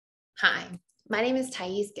Hi, my name is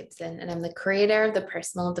Gibson, and I'm the creator of the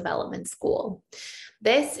Personal Development School.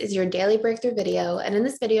 This is your daily breakthrough video, and in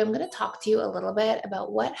this video, I'm going to talk to you a little bit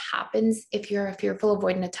about what happens if you're a fearful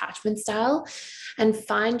avoidant attachment style and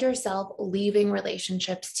find yourself leaving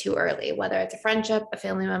relationships too early, whether it's a friendship, a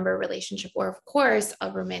family member relationship, or of course, a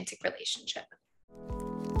romantic relationship.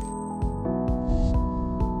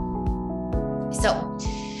 So,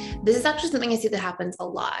 this is actually something I see that happens a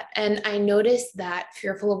lot. And I notice that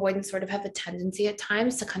fearful avoidants sort of have a tendency at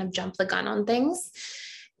times to kind of jump the gun on things.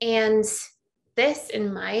 And this,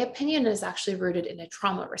 in my opinion, is actually rooted in a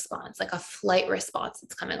trauma response, like a flight response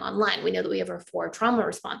that's coming online. We know that we have our 4 trauma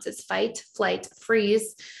responses: fight, flight,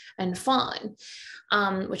 freeze, and fawn,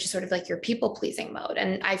 which is sort of like your people-pleasing mode.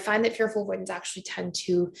 And I find that fearful avoidants actually tend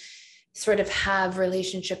to sort of have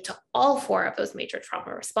relationship to all 4 of those major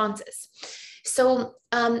trauma responses. So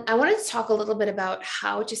I wanted to talk a little bit about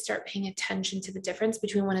how to start paying attention to the difference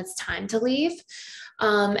between when it's time to leave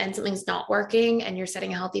and something's not working and you're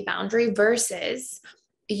setting a healthy boundary versus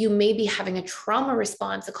you may be having a trauma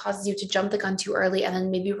response that causes you to jump the gun too early and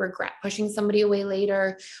then maybe regret pushing somebody away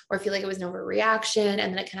later or feel like it was an overreaction,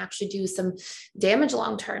 and then it can actually do some damage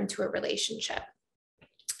long-term to a relationship.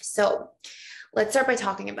 So let's start by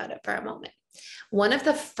talking about it for a moment. One of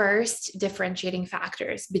the first differentiating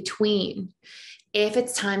factors between if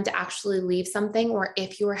it's time to actually leave something or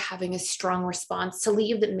if you are having a strong response to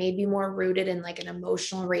leave that may be more rooted in like an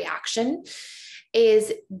emotional reaction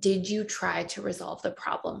is, did you try to resolve the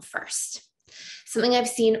problem first? Something I've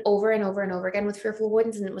seen over and over and over again with fearful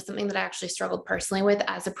avoidance, and it was something that I actually struggled personally with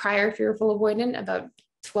as a prior fearful avoidant about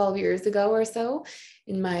 12 years ago or so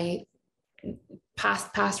in my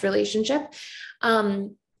past relationship,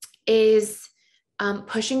 is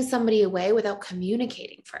pushing somebody away without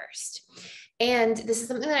communicating first. And this is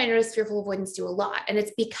something that I noticed fearful avoidants do a lot. And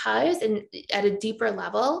it's because at a deeper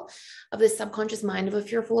level of the subconscious mind of a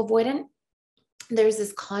fearful avoidant, there's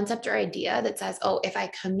this concept or idea that says, oh, if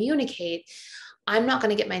I communicate, I'm not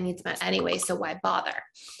going to get my needs met anyway, so why bother?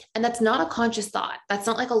 And that's not a conscious thought. That's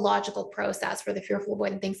not like a logical process where the fearful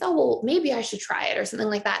avoidant thinks, oh, well, maybe I should try it or something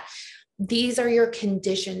like that. These are your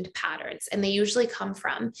conditioned patterns, and they usually come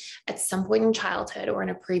from at some point in childhood or in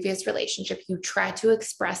a previous relationship, you try to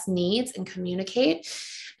express needs and communicate,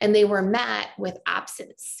 and they were met with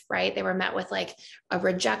absence, right? They were met with like a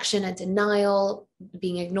rejection, a denial,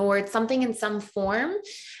 being ignored, something in some form.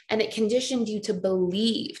 And it conditioned you to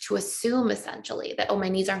believe, to assume essentially that, oh, my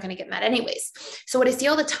needs aren't going to get met anyways. So what I see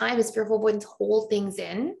all the time is fearful avoidants hold things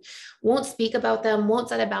in, won't speak about them, won't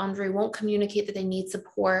set a boundary, won't communicate that they need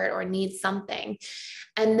support or need something.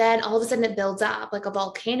 And then all of a sudden it builds up like a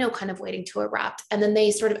volcano kind of waiting to erupt. And then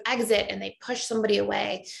they sort of exit and they push somebody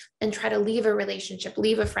away and try to leave a relationship,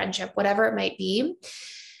 leave a friendship, whatever it might be.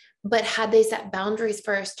 But had they set boundaries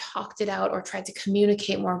first, talked it out, or tried to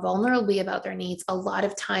communicate more vulnerably about their needs, a lot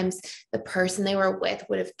of times the person they were with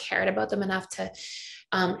would have cared about them enough to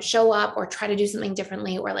show up or try to do something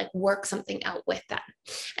differently or like work something out with them.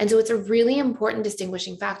 And so it's a really important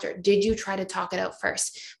distinguishing factor. Did you try to talk it out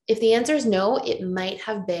first? If the answer is no, it might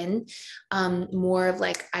have been more of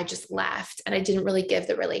like, I just left and I didn't really give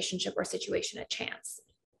the relationship or situation a chance.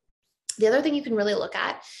 The other thing you can really look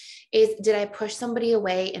at is, did I push somebody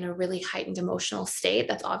away in a really heightened emotional state?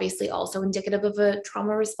 That's obviously also indicative of a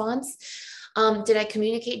trauma response. Did I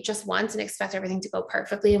communicate just once and expect everything to go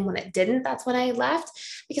perfectly? And when it didn't, that's when I left.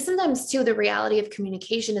 Because sometimes too, the reality of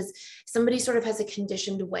communication is somebody sort of has a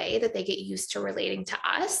conditioned way that they get used to relating to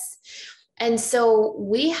us. And so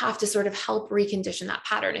we have to sort of help recondition that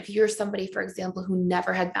pattern. If you're somebody, for example, who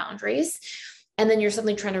never had boundaries, and then you're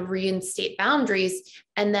suddenly trying to reinstate boundaries,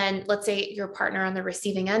 and then let's say your partner on the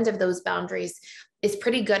receiving end of those boundaries is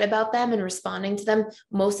pretty good about them and responding to them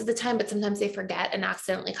most of the time, but sometimes they forget and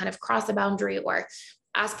accidentally kind of cross a boundary or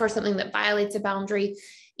ask for something that violates a boundary.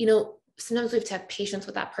 You know, sometimes we have to have patience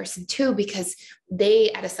with that person too, because they,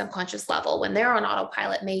 at a subconscious level, when they're on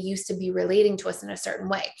autopilot, may used to be relating to us in a certain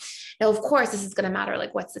way. Now, of course, this is going to matter,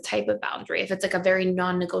 like what's the type of boundary. If it's like a very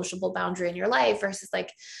non-negotiable boundary in your life versus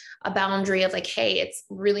like a boundary of like, hey, it's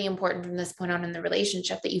really important from this point on in the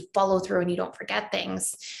relationship that you follow through and you don't forget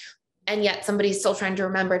things. And yet somebody's still trying to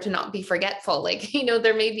remember to not be forgetful. Like, you know,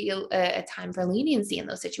 there may be a time for leniency in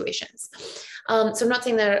those situations. So I'm not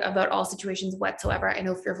saying that about all situations whatsoever. I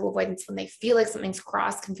know fearful avoidance, when they feel like something's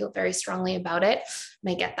crossed, can feel very strongly about it.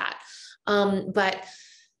 And I get that. But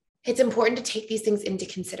it's important to take these things into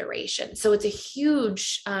consideration. So it's a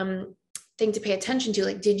huge thing to pay attention to.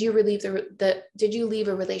 Like, did you leave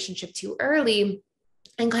a relationship too early?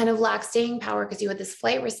 and kind of lack staying power because you had this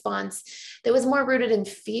flight response that was more rooted in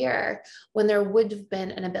fear when there would have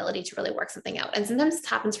been an ability to really work something out. And sometimes this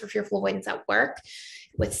happens for fearful avoidance at work,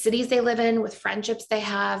 with cities they live in, with friendships they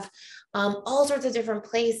have, all sorts of different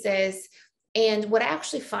places. And what I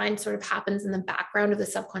actually find sort of happens in the background of the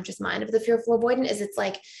subconscious mind of the fearful avoidant is it's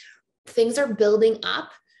like things are building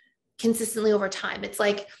up consistently over time. It's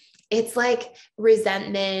like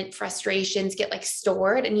resentment, frustrations get like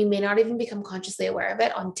stored, and you may not even become consciously aware of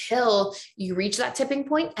it until you reach that tipping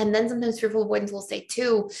point. And then sometimes fearful avoidance will say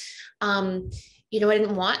too, you know, I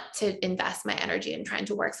didn't want to invest my energy in trying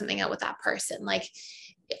to work something out with that person. Like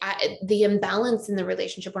the imbalance in the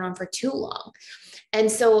relationship went on for too long. And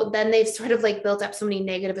so then they've sort of like built up so many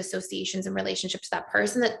negative associations in relationship to that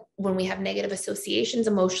person that when we have negative associations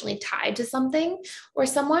emotionally tied to something or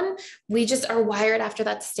someone, we just are wired after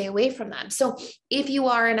that to stay away from them. So if you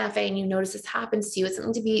are an FA and you notice this happens to you, it's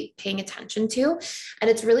something to be paying attention to. And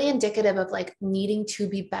it's really indicative of like needing to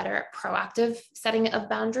be better at proactive setting of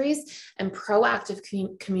boundaries and proactive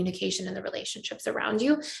communication in the relationships around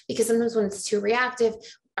you. Because sometimes when it's too reactive,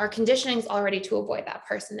 our conditioning is already to avoid that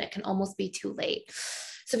person. It can almost be too late.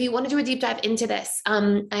 So if you want to do a deep dive into this,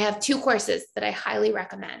 I have 2 courses that I highly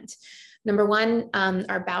recommend. Number 1,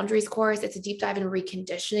 our boundaries course. It's a deep dive in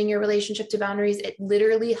reconditioning your relationship to boundaries. It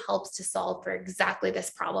literally helps to solve for exactly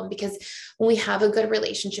this problem, because when we have a good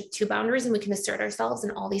relationship to boundaries and we can assert ourselves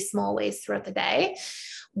in all these small ways throughout the day,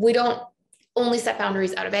 we don't only set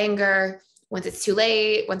boundaries out of anger, once it's too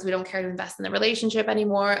late, once we don't care to invest in the relationship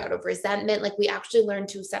anymore, out of resentment. Like we actually learn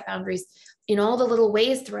to set boundaries in all the little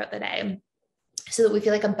ways throughout the day so that we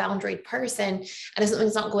feel like a boundaried person. And if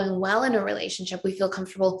something's not going well in a relationship, we feel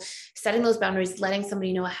comfortable setting those boundaries, letting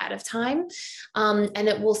somebody know ahead of time. And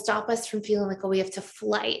it will stop us from feeling like, oh, we have to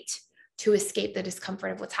flight to escape the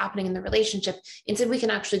discomfort of what's happening in the relationship. Instead, we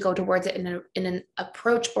can actually go towards it in an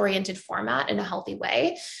approach-oriented format in a healthy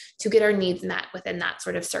way to get our needs met within that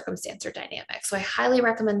sort of circumstance or dynamic. So I highly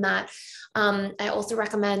recommend that. I also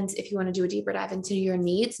recommend if you want to do a deeper dive into your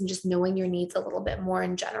needs and just knowing your needs a little bit more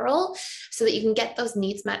in general, so that you can get those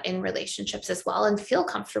needs met in relationships as well and feel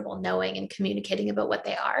comfortable knowing and communicating about what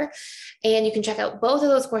they are. And you can check out both of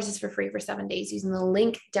those courses for free for 7 days using the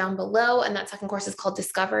link down below. And that second course is called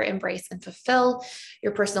Discover, Embrace, and Fulfill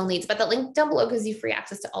Your Personal Needs. But the link down below gives you free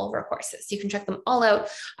access to all of our courses. You can check them all out.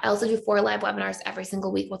 I also do 4 live webinars every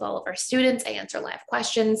single week with all of our students. I answer live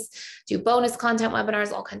questions, do bonus content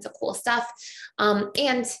webinars, all kinds of cool stuff.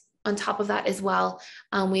 And on top of that as well,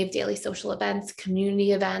 we have daily social events,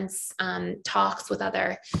 community events, talks with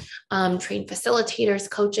other trained facilitators,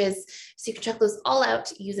 coaches. So you can check those all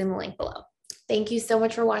out using the link below. Thank you so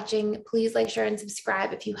much for watching. Please like, share, and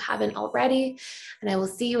subscribe if you haven't already, and I will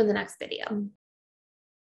see you in the next video.